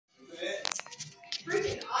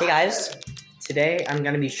Hey guys, today I'm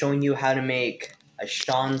going to be showing you how to make a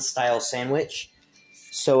SHAWN style sandwich.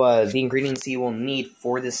 So the ingredients you will need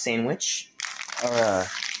for this sandwich are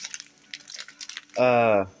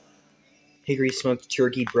hickory smoked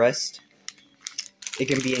turkey breast. It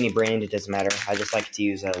can be any brand, it doesn't matter. I just like to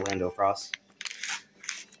use Lando Frost.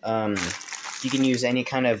 You can use any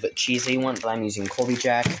kind of cheese that you want, but I'm using Colby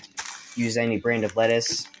Jack. Use any brand of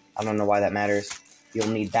lettuce. I don't know why that matters. You'll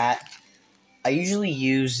need that. I usually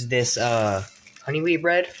use this honey wheat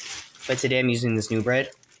bread, but today I'm using this new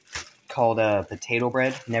bread called potato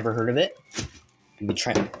bread. Never heard of it. Maybe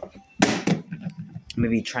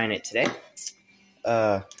trying it today.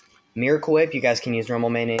 Miracle Whip. You guys can use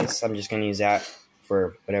normal mayonnaise. I'm just gonna use that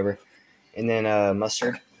for whatever. And then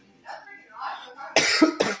mustard.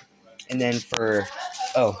 And then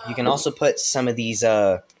you can also put some of these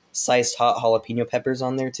sliced hot jalapeno peppers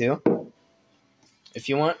on there too, if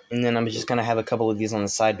you want. And then I'm just going to have a couple of these on the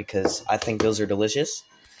side because I think those are delicious.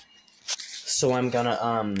 So I'm going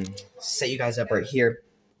to set you guys up right here.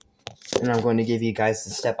 And I'm going to give you guys the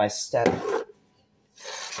step-by-step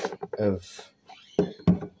of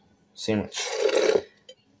sandwich.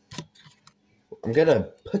 I'm going to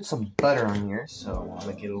put some butter on here. So I'm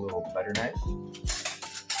going to get a little butter knife.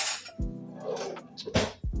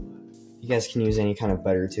 You guys can use any kind of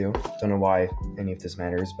butter too. Don't know why any of this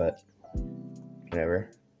matters, but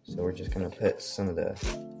whatever. So we're just gonna put some of the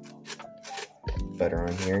butter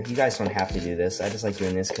on here. You guys don't have to do this. I just like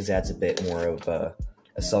doing this because it adds a bit more of a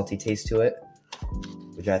salty taste to it,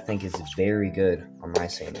 which I think is very good on my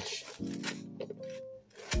sandwich.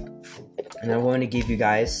 And I want to give you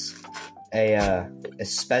guys a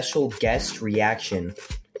special guest reaction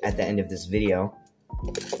at the end of this video.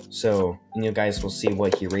 So, you guys will see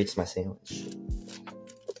what he rates my sandwich.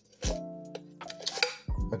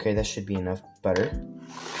 Okay, that should be enough butter.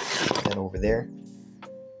 Put that over there.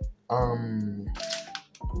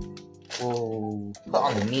 We'll put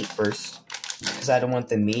on the meat first, because I don't want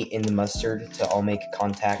the meat and the mustard to all make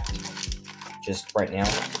contact just right now.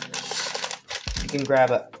 You can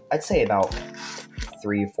grab, I'd say about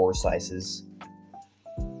 3 or 4 slices.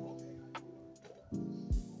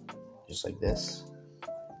 Just like this.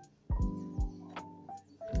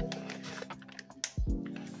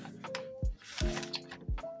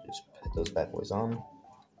 Those bad boys on,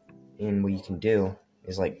 and what you can do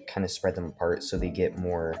is like kind of spread them apart so they get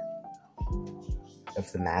more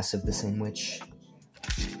of the mass of the sandwich.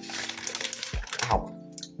 Ow,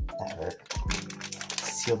 that hurt.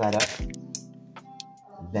 Seal that up.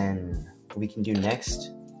 Then what we can do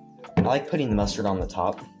next, I like putting the mustard on the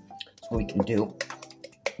top. So what we can do,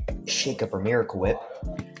 shake up our Miracle Whip.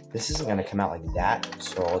 This isn't gonna come out like that,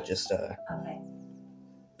 so I'll just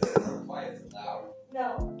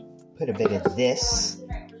put a bit of this.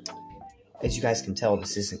 As you guys can tell,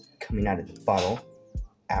 this isn't coming out of the bottle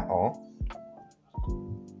at all.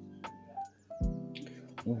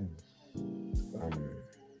 Ooh.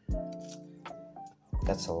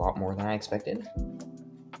 That's a lot more than I expected.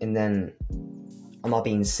 And then, I'm not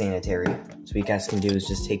being sanitary, so what you guys can do is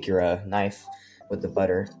just take your knife with the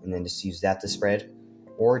butter and then just use that to spread.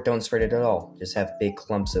 Or don't spread it at all. Just have big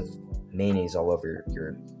clumps of mayonnaise all over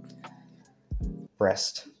your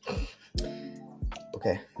breast.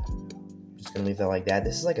 Okay, I'm just gonna leave that like that.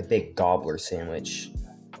 This is like a big gobbler sandwich.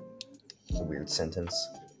 It's a weird sentence.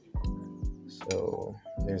 So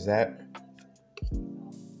there's that.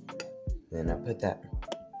 Then I put that.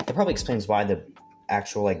 That probably explains why the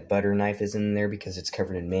actual like butter knife is in there, because it's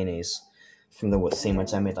covered in mayonnaise from the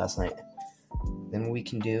sandwich I made last night. Then what we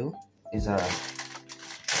can do is might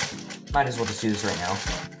as well just do this right now.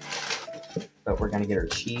 But we're gonna get our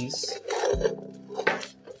cheese.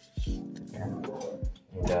 And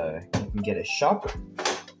you can get a shopper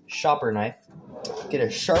knife. Get a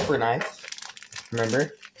sharper knife.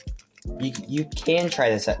 Remember, you can try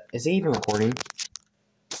this out. Is it even recording?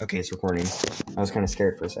 Okay, it's recording. I was kind of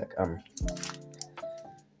scared for a sec.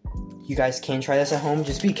 You guys can try this at home.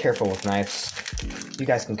 Just be careful with knives. You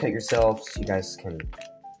guys can cut yourselves. You guys can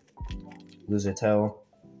lose a toe.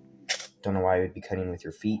 Don't know why you would be cutting with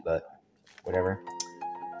your feet, but whatever.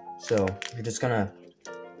 So you're just gonna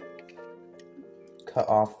cut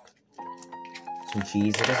off some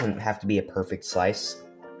cheese. It doesn't have to be a perfect slice.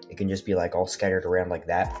 It can just be like all scattered around like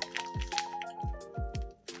that.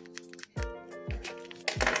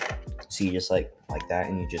 So you just like that,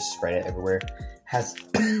 and you just spread it everywhere. Has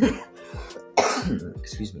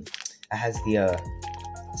excuse me. It has the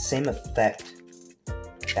same effect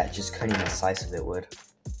that just cutting a slice of it would.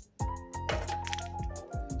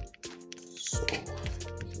 So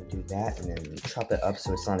you can do that, and then chop it up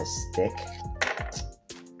so it's not as thick.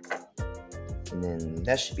 And then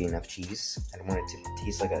that should be enough cheese. I don't want it to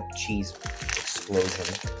taste like a cheese explosion.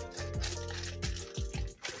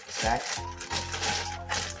 Back.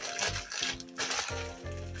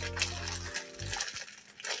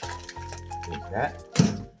 Like that.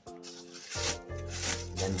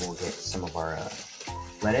 Then we'll get some of our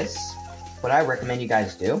lettuce. What I recommend you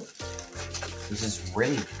guys do is just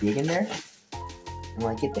really dig in there and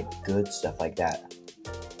like get the good stuff like that.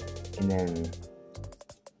 And then,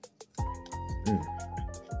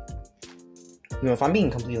 you know, if I'm being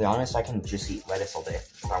completely honest, I can just eat lettuce all day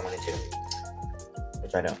if I wanted to,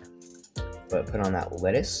 which I don't. But put on that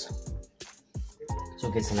lettuce so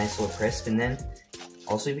it gets a nice little crisp. And then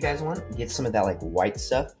also, if you guys want, get some of that like white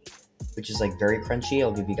stuff, which is like very crunchy.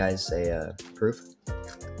 I'll give you guys a proof.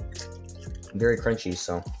 Very crunchy,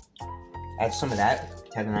 so add some of that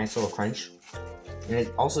to have a nice little crunch. And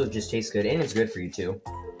it also just tastes good, and it's good for you too,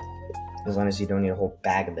 as long as you don't need a whole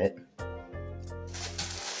bag of it.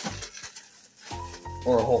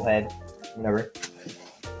 Or a whole head, whatever.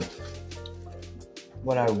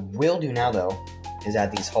 What I will do now, though, is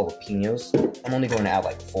add these jalapenos. I'm only going to add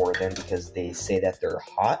like 4 of them because they say that they're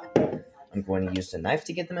hot. I'm going to use the knife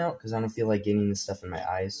to get them out because I don't feel like getting this stuff in my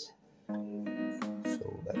eyes.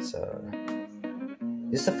 So that's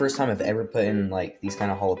this is the first time I've ever put in like these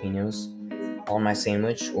kind of jalapenos on my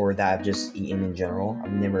sandwich, or that I've just eaten in general.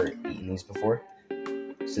 I've never eaten these before.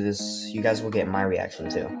 So this, you guys will get my reaction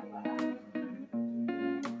too.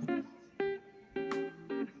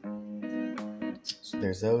 So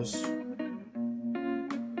there's those.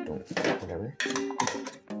 Whatever.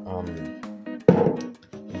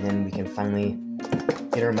 And then we can finally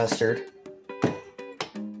get our mustard.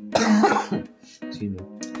 Excuse me.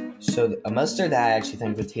 So a mustard that I actually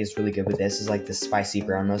think would taste really good with this is like the spicy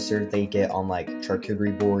brown mustard they get on like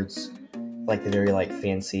charcuterie boards, like the very like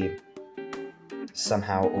fancy,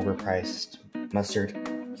 somehow overpriced mustard.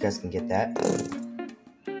 You guys can get that.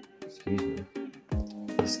 Excuse me.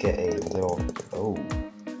 Let's get a little. Oh,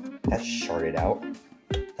 that's sharded out.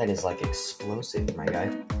 That is like explosive, my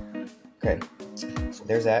guy. Okay, so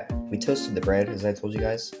there's that. We toasted the bread, as I told you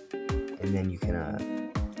guys, and then you can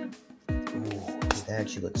that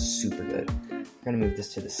actually looks super good. We're gonna move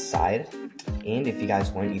this to the side, and if you guys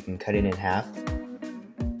want, you can cut it in half.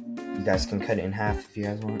 You guys can cut it in half if you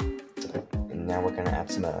guys want. And now we're gonna add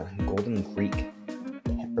some golden Greek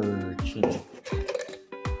pepperoni.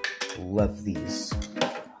 Love these.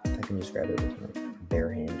 I can just grab it with my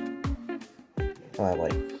bare hand. I'll have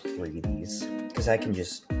like 3 of these because I can.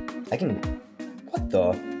 What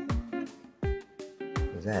the?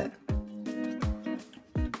 What was that?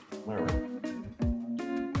 Whatever.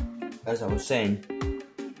 As I was saying,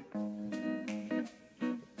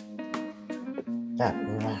 got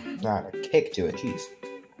a kick to it, jeez.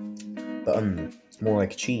 But more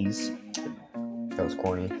like cheese. That was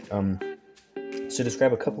corny. So just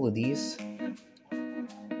grab a couple of these.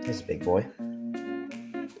 This is a big boy.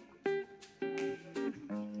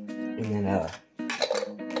 And then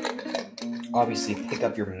obviously pick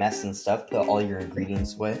up your mess and stuff. Put all your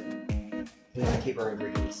ingredients away. We want to keep our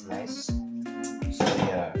ingredients nice, so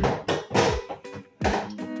they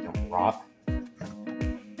don't rot.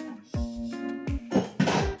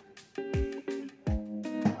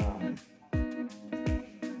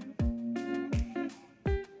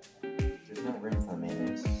 There's no room for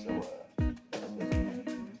mayonnaise, so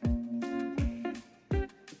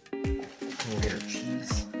we'll get our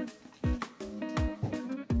cheese.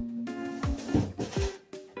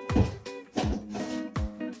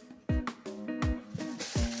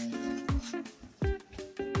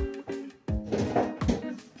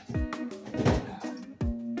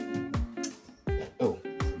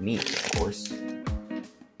 Meat, of course.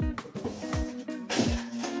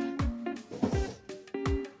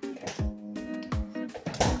 Okay.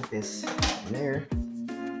 Put this in there.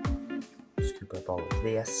 Scoop up all of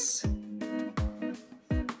this.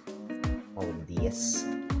 All of this.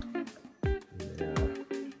 And then,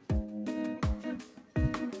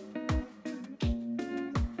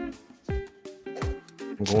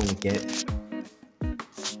 I'm going to get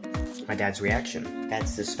my dad's reaction.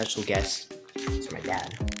 That's the special guest. It's my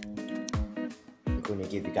dad. I'm going to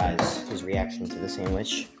give you guys his reaction to the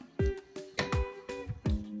sandwich.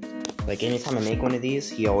 Like anytime I make one of these,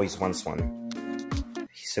 he always wants one.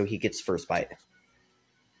 So he gets first bite.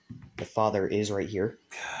 The father is right here.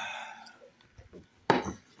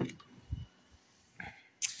 Let's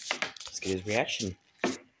get his reaction.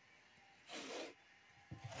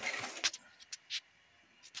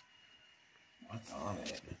 What's on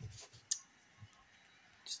it?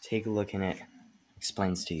 Just take a look and it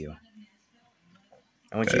explains to you.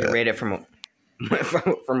 I want you to rate it from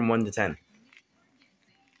 1 to 10.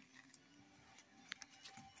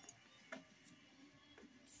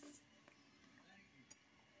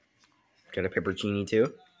 Got a pepperoni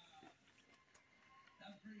too.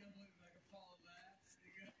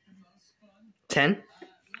 $10?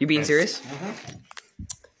 You being serious?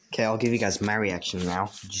 Okay, I'll give you guys my reaction now.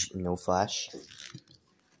 No flash.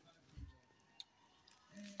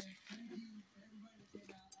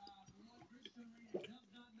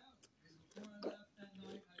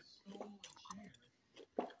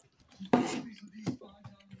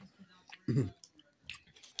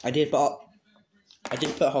 I did put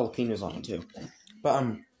jalapenos on it too. But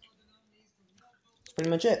that's pretty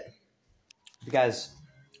much it. If you guys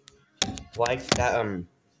like that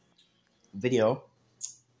video,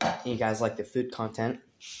 and you guys like the food content,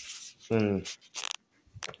 comment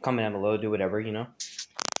down below, do whatever, you know.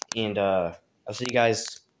 And I'll see you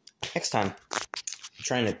guys next time. I'm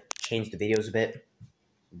trying to change the videos a bit,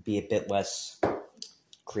 be a bit less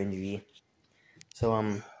cringy.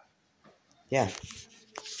 So yeah.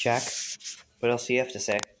 Jack, what else do you have to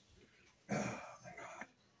say?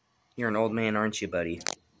 You're an old man, aren't you, buddy?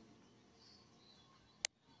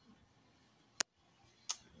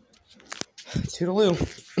 Toodaloo.